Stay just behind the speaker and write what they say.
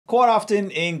Quite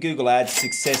often in Google Ads,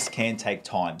 success can take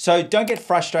time. So don't get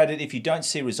frustrated if you don't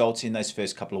see results in those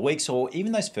first couple of weeks or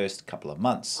even those first couple of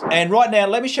months. And right now,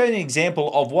 let me show you an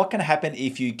example of what can happen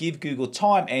if you give Google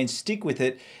time and stick with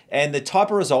it, and the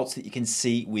type of results that you can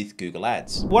see with Google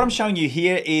Ads. What I'm showing you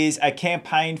here is a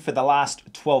campaign for the last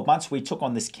 12 months. We took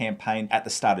on this campaign at the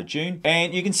start of June,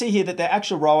 and you can see here that the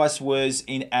actual ROAS was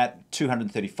in at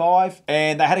 235,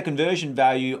 and they had a conversion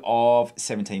value of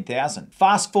 17,000.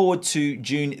 Fast forward to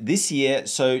June this year,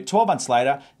 so 12 months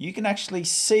later, you can actually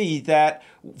see that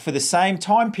for the same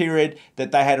time period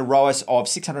that they had a ROAS of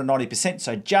 690%,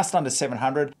 so just under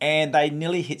 700, and they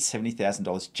nearly hit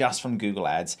 $70,000 just from Google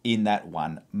Ads in that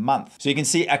 1 month. So you can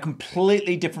see a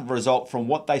completely different result from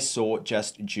what they saw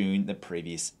just June the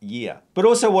previous year. But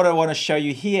also what I want to show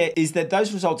you here is that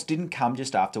those results didn't come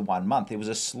just after 1 month. It was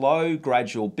a slow,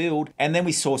 gradual build, and then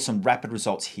we saw some rapid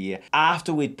results here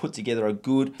after we'd put together a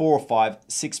good 4 or 5,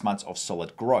 6 months of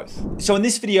solid growth. So in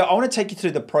this video, I want to take you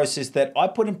through the process that I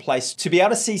put in place to be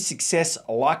able to see success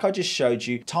like I just showed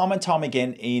you time and time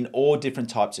again in all different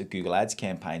types of Google Ads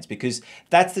campaigns, because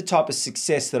that's the type of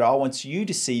success that I want you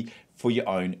to see for your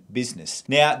own business.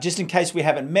 Now, just in case we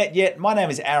haven't met yet, my name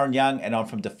is Aaron Young and I'm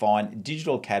from Define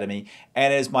Digital Academy,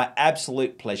 and it is my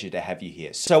absolute pleasure to have you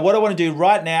here. So what I want to do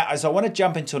right now is I want to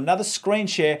jump into another screen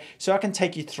share so I can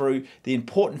take you through the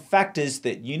important factors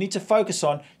that you need to focus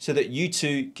on so that you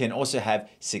too can also have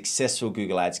successful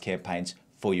Google Ads campaigns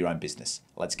for your own business.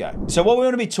 Let's go. So what we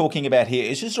want to be talking about here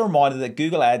is just a reminder that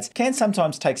Google Ads can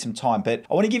sometimes take some time, but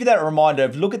I want to give you that reminder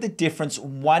of look at the difference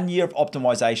 1 year of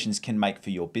optimizations can make for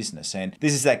your business. And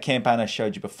this is that campaign I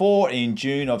showed you before in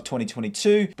June of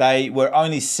 2022. They were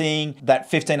only seeing that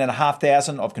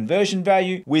 15,500 of conversion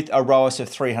value with a ROAS of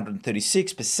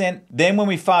 336%. Then when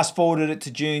we fast forwarded it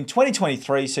to June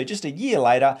 2023, so just a year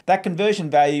later, that conversion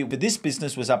value for this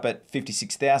business was up at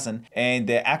 56,000 and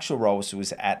their actual ROAS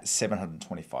was at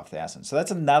 725,000. So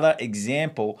that's another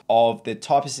example of the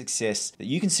type of success that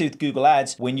you can see with Google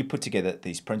Ads when you put together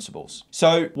these principles.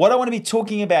 So what I want to be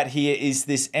talking about here is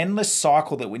this endless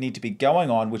cycle that we need to be going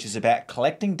on, which is about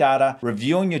collecting data,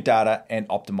 reviewing your data, and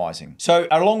optimizing. So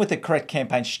along with the correct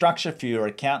campaign structure for your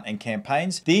account and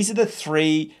campaigns, these are the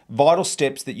 3 vital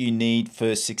steps that you need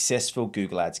for successful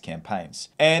Google Ads campaigns.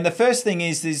 And the first thing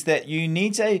is that you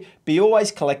need to be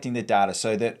always collecting the data,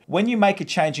 so that when you make a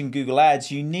change in Google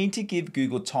Ads, you need to give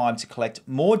Google time to collect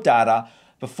more data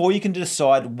before you can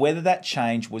decide whether that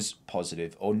change was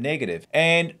positive or negative.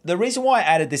 And the reason why I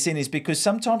added this in is because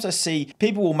sometimes I see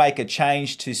people will make a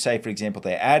change to, say, for example,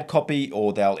 their ad copy,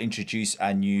 or they'll introduce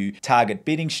a new target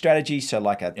bidding strategy, so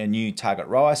like a new target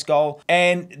ROAS goal,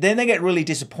 and then they get really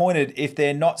disappointed if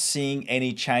they're not seeing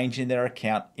any change in their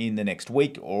account in the next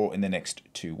week or in the next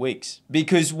 2 weeks.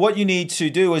 Because what you need to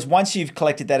do is, once you've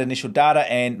collected that initial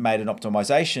data and made an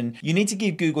optimization, you need to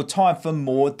give Google time for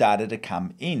more data to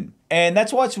come in. And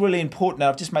that's why it's really important.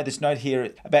 I've just made this note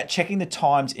here about checking the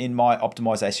times in my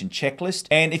optimization checklist.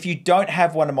 And if you don't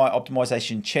have one of my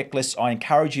optimization checklists, I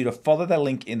encourage you to follow the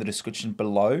link in the description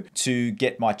below to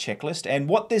get my checklist. And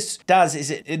what this does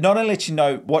is it not only lets you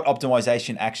know what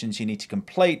optimization actions you need to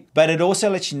complete, but it also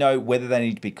lets you know whether they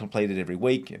need to be completed every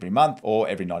week, every month, or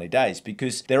every 90 days.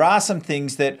 Because there are some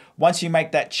things that once you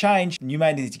make that change, you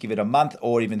may need to give it a month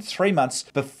or even 3 months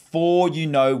before you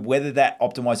know whether that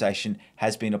optimization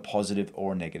has been a positive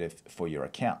or a negative for your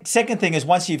account. Second thing is,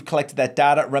 once you've collected that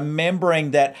data,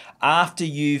 remembering that after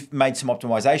you've made some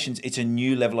optimizations, it's a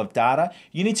new level of data.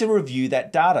 You need to review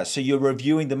that data. So you're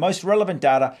reviewing the most relevant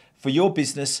data for your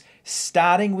business,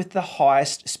 starting with the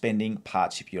highest spending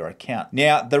parts of your account.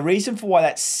 Now, the reason for why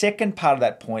that second part of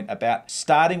that point about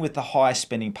starting with the highest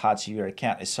spending parts of your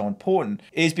account is so important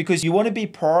is because you want to be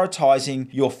prioritizing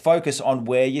your focus on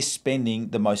where you're spending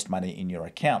the most money in your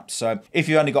account. So if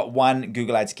you've only got one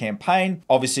Google Ads campaign,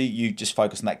 obviously you just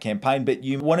focus on that campaign, but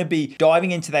you want to be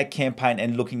diving into that campaign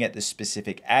and looking at the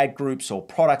specific ad groups or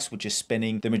products which are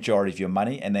spending the majority of your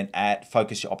money, and then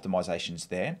focus your optimizations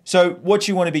there. So what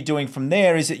you want to be doing from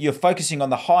there is that you're focusing on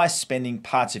the highest spending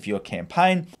parts of your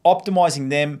campaign, optimizing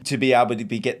them to be able to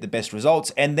get the best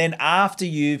results. And then after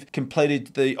you've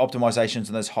completed the optimizations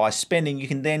on those high spending, you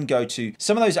can then go to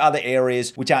some of those other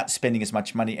areas which aren't spending as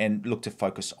much money and look to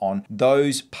focus on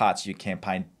those parts of your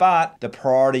campaign. But the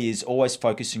priority is always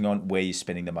focusing on where you're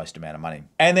spending the most amount of money.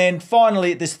 And then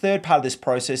finally, this third part of this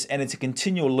process, and it's a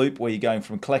continual loop where you're going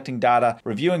from collecting data,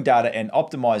 reviewing data, and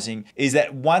optimizing, is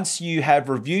that once you have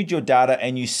reviewed your data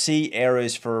and you see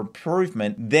areas for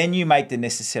improvement, then you make the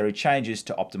necessary changes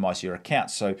to optimize your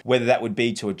account. So whether that would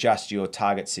be to adjust your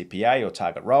target CPA or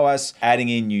target ROAS, adding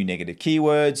in new negative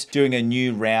keywords, doing a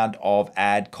new round of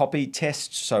ad copy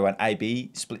tests, so an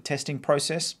A/B split testing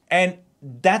process. And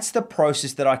that's the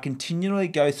process that I continually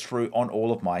go through on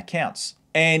all of my accounts.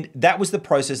 And that was the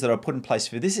process that I put in place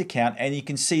for this account. And you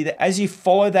can see that as you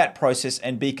follow that process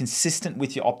and be consistent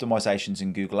with your optimizations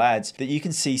in Google Ads, that you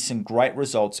can see some great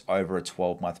results over a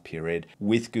 12-month period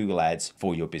with Google Ads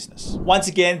for your business. Once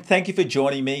again, thank you for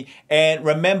joining me. And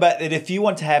remember that if you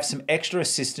want to have some extra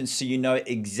assistance so you know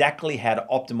exactly how to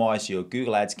optimize your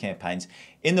Google Ads campaigns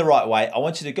in the right way, I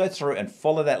want you to go through and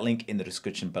follow that link in the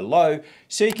description below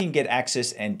so you can get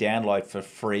access and download for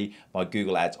free my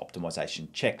Google Ads optimization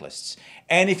checklists.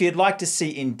 And if you'd like to see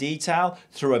in detail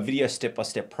through a video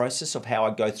step-by-step process of how I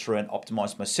go through and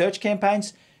optimize my search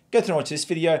campaigns, go through onto this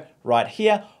video right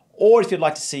here. Or if you'd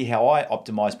like to see how I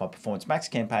optimize my Performance Max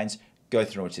campaigns, go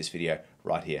through onto this video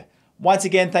right here. Once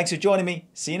again, thanks for joining me.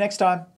 See you next time.